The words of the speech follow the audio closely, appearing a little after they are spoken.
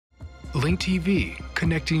Link TV,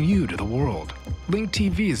 connecting you to the world. Link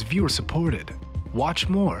TV is viewer supported. Watch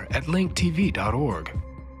more at linktv.org.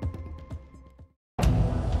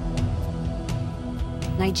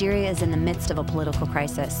 Nigeria is in the midst of a political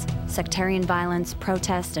crisis. Sectarian violence,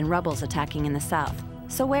 protests, and rebels attacking in the south.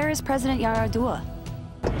 So where is President Yar'Adua?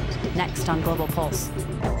 Next on Global Pulse.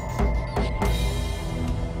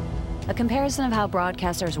 A comparison of how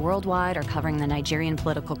broadcasters worldwide are covering the Nigerian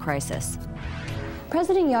political crisis.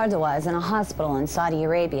 President Yar'Adua is in a hospital in Saudi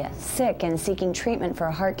Arabia, sick and seeking treatment for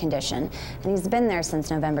a heart condition, and he's been there since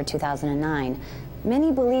November 2009.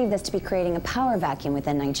 Many believe this to be creating a power vacuum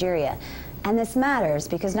within Nigeria, and this matters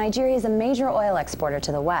because Nigeria is a major oil exporter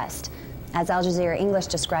to the West. As Al Jazeera English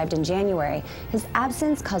described in January, his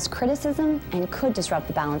absence caused criticism and could disrupt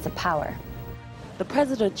the balance of power. The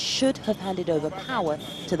president should have handed over power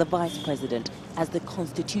to the vice president, as the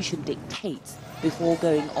constitution dictates, before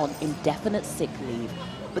going on indefinite sick leave.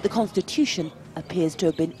 But the constitution appears to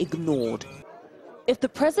have been ignored. If the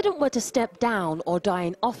president were to step down or die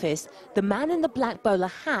in office, the man in the black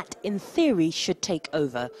bowler hat, in theory, should take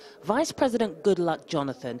over, Vice President Goodluck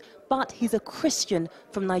Jonathan. But he's a Christian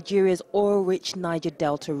from Nigeria's oil-rich Niger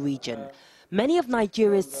Delta region. Many of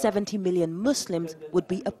Nigeria's 70 million Muslims would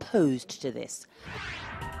be opposed to this.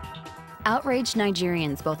 Outraged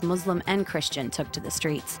Nigerians, both Muslim and Christian, took to the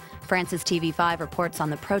streets. France's TV5 reports on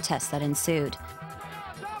the protests that ensued.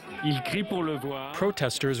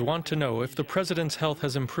 Protesters want to know if the president's health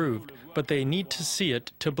has improved, but they need to see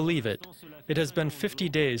it to believe it. It has been 50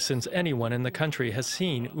 days since anyone in the country has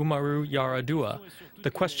seen Umaru Yar'Adua.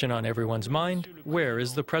 The question on everyone's mind, where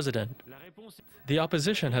is the president? The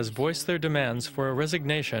opposition has voiced their demands for a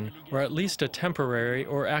resignation or at least a temporary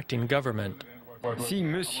or acting government.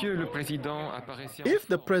 If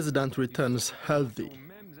the president returns healthy,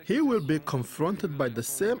 he will be confronted by the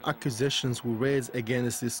same accusations we raise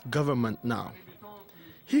against his government now.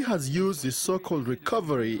 He has used his so-called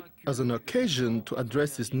recovery as an occasion to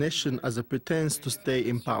address his nation as a pretense to stay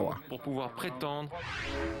in power.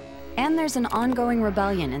 And there's an ongoing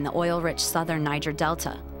rebellion in the oil-rich southern Niger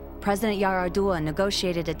Delta. President Yar'Adua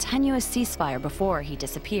negotiated a tenuous ceasefire before he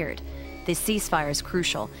disappeared. This ceasefire is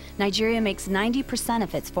crucial. Nigeria makes 90%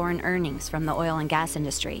 of its foreign earnings from the oil and gas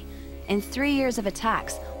industry. In 3 years of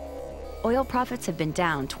attacks, oil profits have been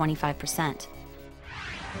down 25%.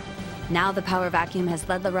 Now the power vacuum has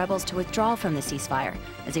led the rebels to withdraw from the ceasefire,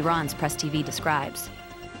 as Iran's Press TV describes.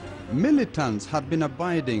 Militants had been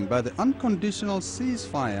abiding by the unconditional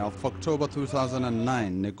ceasefire of October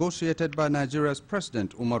 2009, negotiated by Nigeria's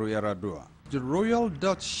President Umaru Yar'Adua. The Royal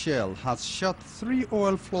Dutch Shell has shut 3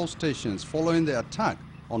 oil flow stations following the attack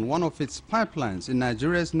on one of its pipelines in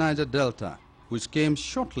Nigeria's Niger Delta, which came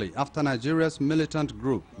shortly after Nigeria's militant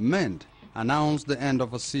group, MEND, announced the end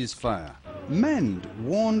of a ceasefire. MEND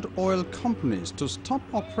warned oil companies to stop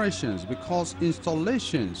operations because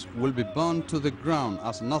installations will be burned to the ground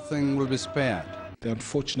as nothing will be spared. The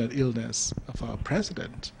unfortunate illness of our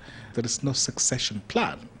president, there is no succession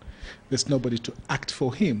plan. There's nobody to act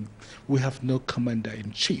for him. We have no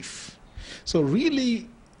commander-in-chief. So really,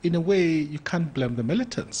 in a way, you can't blame the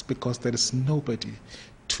militants because there is nobody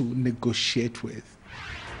to negotiate with.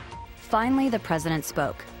 Finally, the president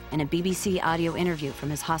spoke in a BBC audio interview from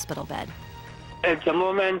his hospital bed. At the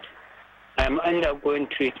moment, I'm undergoing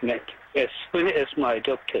treatment. As soon as my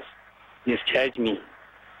doctors discharge me,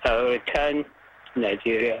 I will return to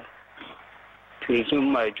Nigeria to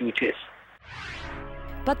resume my duties.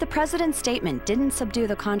 But the president's statement didn't subdue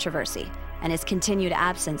the controversy, and his continued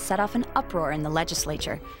absence set off an uproar in the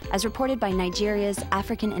legislature, as reported by Nigeria's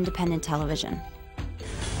African Independent Television.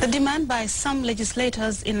 The demand by some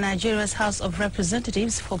legislators in Nigeria's House of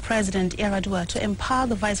Representatives for President Yar'Adua to empower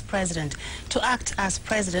the vice president to act as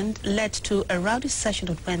president led to a rowdy session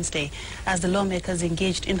on Wednesday as the lawmakers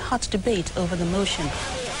engaged in hot debate over the motion.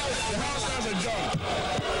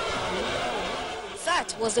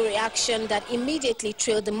 That was the reaction that immediately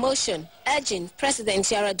trailed the motion, urging President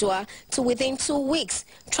Yar'Adua to, within 2 weeks,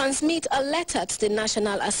 transmit a letter to the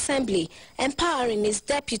National Assembly, empowering his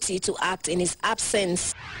deputy to act in his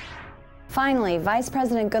absence. Finally, Vice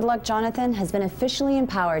President Goodluck Jonathan has been officially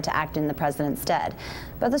empowered to act in the president's stead.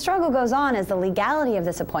 But the struggle goes on as the legality of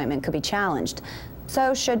this appointment could be challenged.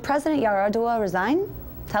 So should President Yar'Adua resign?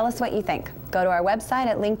 Tell us what you think. Go to our website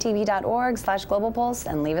at linktv.org/globalpulse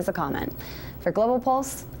and leave us a comment. For Global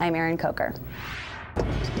Pulse, I'm Erin Coker.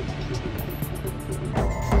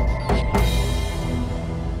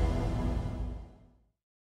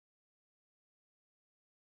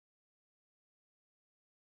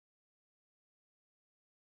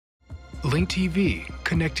 Link TV,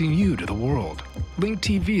 connecting you to the world. Link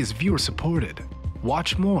TV is viewer supported.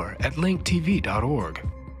 Watch more at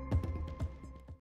linktv.org.